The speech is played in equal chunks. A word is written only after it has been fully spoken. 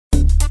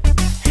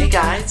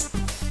guys,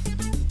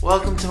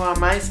 welcome to our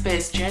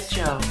MySpace chat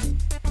show.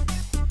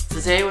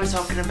 Today we're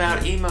talking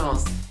about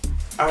emos.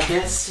 Our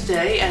guest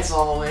today, as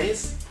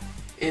always,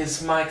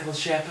 is Michael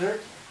Sheppard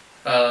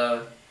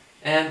and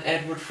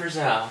Edward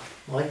Frizzelle.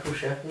 Michael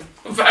Sheppard?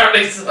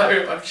 Apparently so,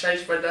 I've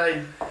changed my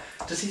name.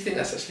 Does he think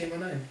that's actually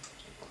my name?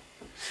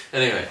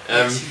 Anyway,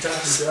 Yes, he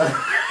does.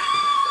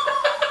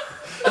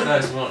 no,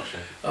 it's Mark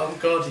Sheppard. Oh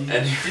god, you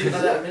didn't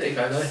know that a minute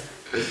ago though.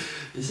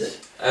 Is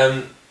it?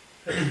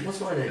 What's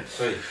my name?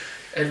 Sorry.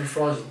 Edward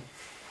Frizzelle.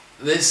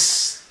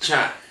 This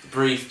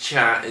brief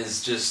chat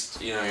is just,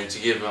 to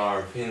give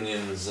our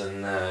opinions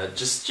and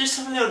just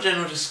have a little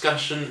general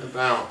discussion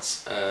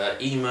about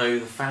emo,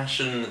 the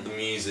fashion, the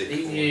music.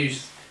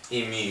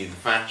 Emu, the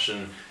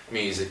fashion,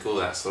 music, all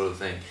that sort of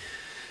thing.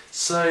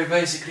 So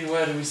basically,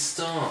 where do we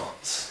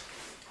start?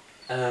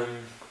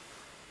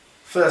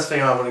 First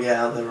thing I want to get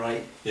out there,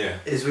 right? Yeah.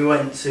 Is we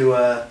went to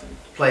a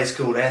place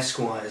called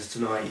Esquire's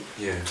tonight.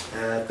 Yeah.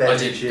 I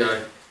didn't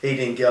go. He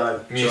didn't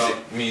go.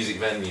 Music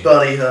venue.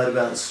 But he heard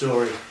about the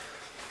story.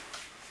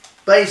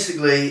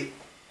 Basically,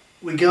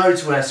 we go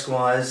to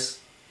Esquire's.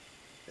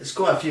 There's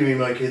quite a few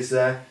emo kids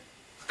there.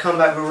 Come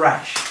back with a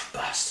rash.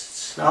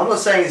 Bastards. Now, I'm not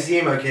saying it's the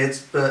emo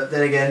kids, but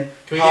then again,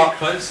 Can we get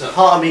closer?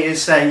 part of me is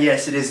saying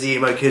yes, it is the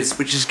emo kids,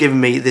 which has given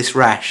me this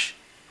rash.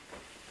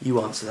 You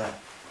answer that.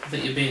 I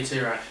think you're being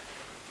too rash.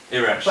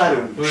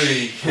 Irrational.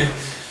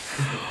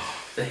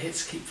 The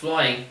hits keep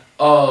flying.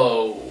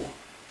 Oh.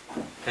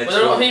 Were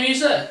there a lot of emus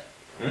there?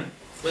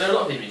 Were there a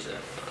lot of emus there?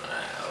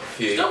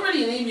 It's not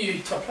really an emu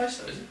type place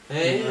though, is it?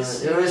 It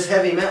is. There is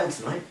heavy metal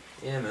tonight.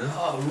 Yeah, man.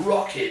 Oh,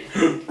 rocket.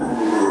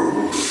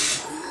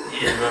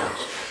 Yeah.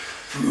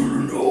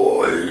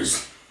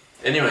 Noise.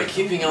 Anyway,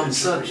 keeping on the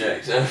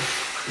subject,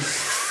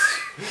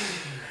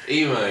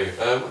 emo.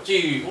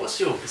 What's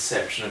your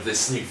perception of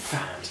this new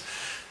fad?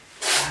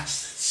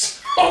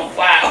 Bastards. Oh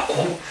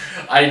wow.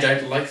 I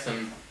don't like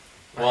them.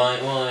 Why?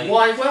 Why?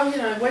 Well,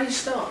 where do you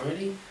start,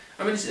 really?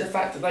 I mean, is it the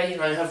fact that they,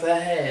 have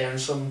their hair and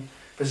some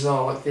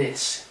bizarre like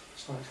this?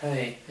 It's like,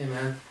 hey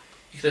man,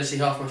 you can see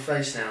half my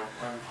face now.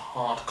 I'm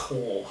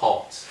hardcore.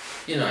 Hot.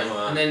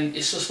 And then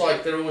it's just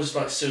like, they're always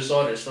like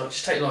suicidal. It's like,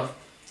 just take life.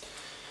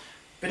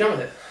 Be done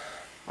with it.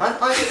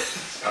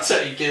 That's how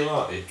you get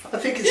life. I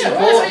think it's Well,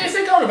 important. if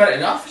they're going about it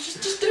enough,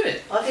 just do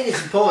it. I think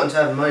it's important to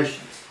have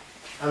emotions.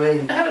 I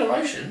mean, Have an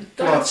emotion.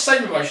 Don't have the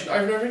same emotion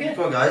over and over again.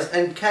 come on, guys.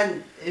 And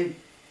can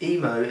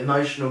emo,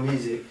 emotional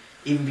music,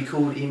 even be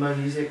called emo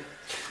music?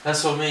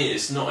 That's what I mean.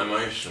 It's not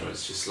emotional.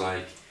 It's just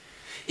like,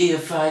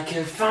 if I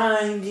can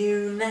find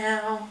you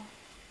now.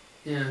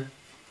 Yeah.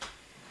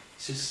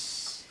 It's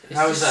just.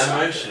 How is that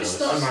emotional? It's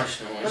not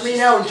emotional. I mean,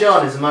 Elton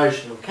John is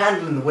emotional.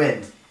 Candle in the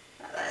Wind.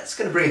 That's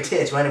going to bring a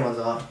tear to anyone's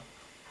heart.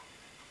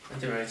 I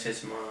didn't really tear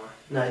to my eye.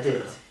 No, it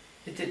did.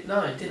 It did.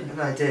 No, it didn't.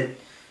 No, it did.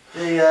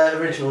 The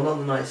original, not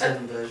the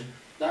 97 version.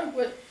 No,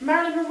 but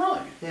Marilyn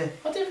Monroe. Yeah.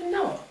 I didn't even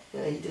know her.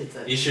 Yeah, you did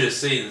though. You should have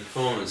seen the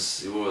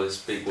performance. He wore this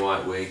big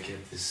white wig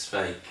and this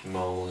fake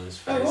mole in his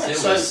face. Oh, right.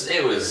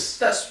 It was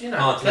That's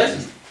hard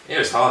pleasant. hitting. It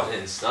was hard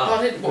hitting stuff.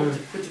 Hard hitting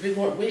with the big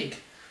white wig.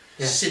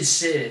 Yeah.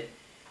 Sincere.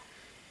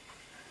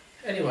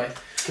 Anyway.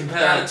 Compare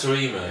that to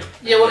emo.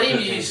 Yeah, well,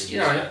 emus, they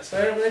do,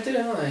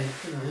 aren't they?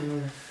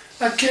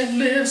 I can't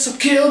live, so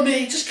kill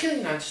me. Just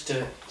kill, just do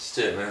it. Just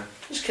do it, man.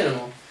 Just kill them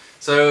all.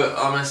 So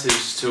our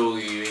message to all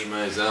you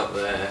emos out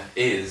there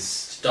is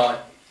Just die.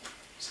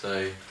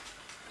 so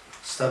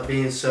Stop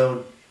being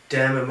so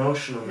damn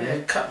emotional, Yeah,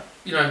 man. cut.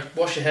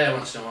 Wash your hair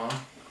once in a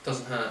while.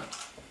 Doesn't hurt.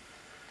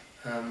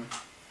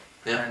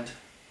 Yeah. And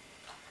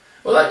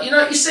well,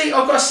 you see,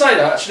 I've got to say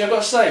that. Actually, I've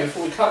got to say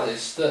before we cut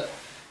this that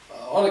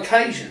on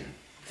occasion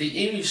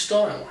the emu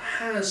style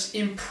has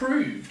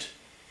improved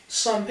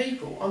some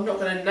people. I'm not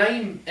going to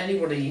name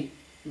anybody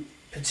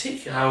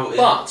particular,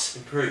 but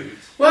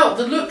improved. Well,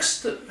 the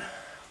looks that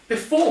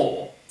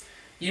before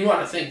you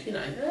might think,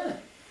 not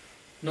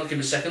give them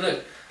a second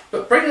look,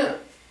 but bring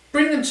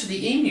them to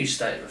the emu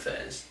state of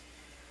affairs,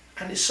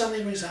 and it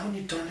suddenly brings a whole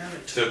new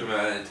dynamic to it. Talking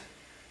about it.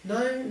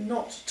 No,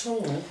 not at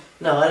all.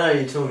 No, I know who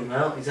you're talking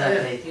about,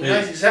 exactly. Yeah, he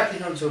knows exactly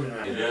who I'm talking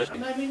about. Yeah.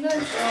 Maybe no. Oh,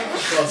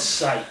 for God's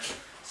sake.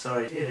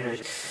 Sorry.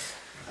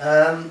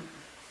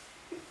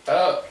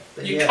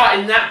 You cut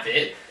in that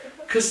bit,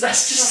 because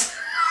that's just...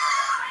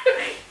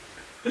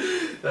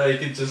 No, you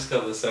can just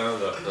cut the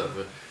sound up.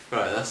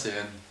 Right, that's the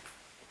end.